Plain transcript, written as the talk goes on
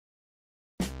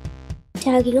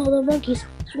tagging all the monkeys,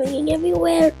 swinging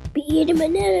everywhere, be eating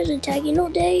bananas and tagging all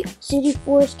day. City,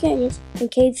 forest, canyons, and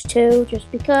caves too, just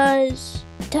because.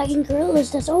 Tagging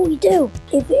gorillas, that's all we do.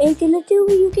 If it ain't gonna do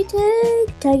it, you get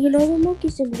tagged. Tagging all the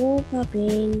monkeys and wall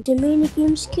hopping. The mini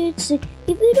games kids say,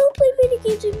 if you don't play mini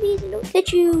games with me, then I'll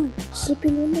catch you.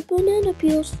 Slipping on the banana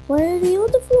peels, why are they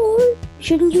on the floor?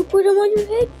 Shouldn't you put them on your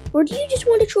head, or do you just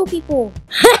want to troll people?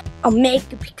 I'll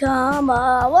make you become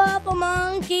a waffle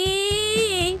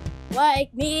monkey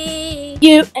like me.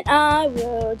 You and I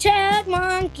will tag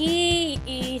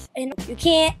monkeys, and you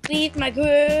can't beat my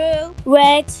groove.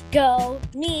 Let's go,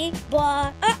 me,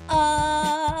 blah,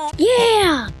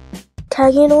 yeah!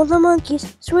 Tagging all the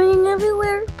monkeys, swinging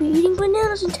everywhere, be eating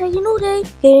bananas and tagging all day.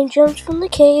 Getting jumps from the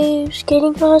caves,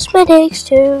 getting cosmetics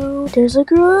too. There's a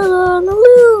gorilla on the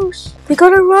loose. We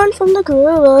gotta run from the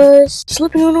gorillas,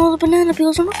 slipping on all the banana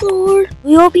peels on the floor.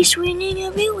 We all be swinging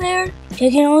everywhere,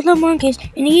 tagging all the monkeys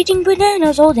and eating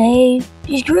bananas all day.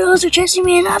 These gorillas are chasing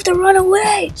me and I have to run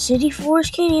away. City,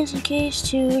 forest, canyons, and caves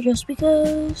too, just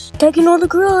because. Tagging all the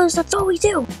gorillas, that's all we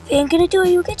do. If you ain't gonna do it,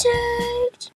 you get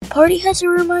tagged. Party hats are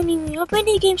reminding me of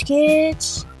mini games,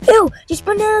 kids. Ew, these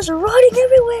bananas are rotting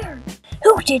everywhere.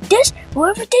 Who did this?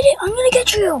 Whoever did it, I'm gonna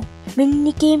get you.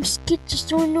 Mini games kids are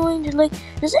so annoying. They're like,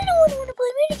 does anyone want to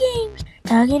play mini games?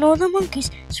 Tagging all the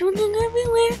monkeys, swinging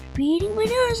everywhere, beating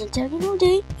bananas and tagging all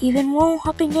day. Even wall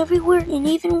hopping everywhere and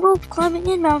even rope climbing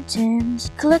in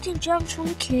mountains. Collecting gems from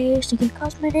the caves to get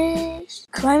cosmetics.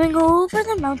 Climbing over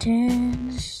the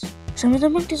mountains. Some of the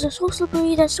monkeys are so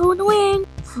slippery, that's so annoying.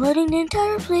 Flooding the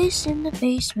entire place in the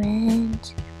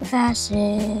basement with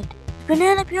acid.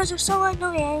 Banana peels are so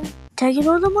annoying. Tagging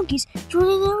all the monkeys,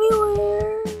 swinging everywhere.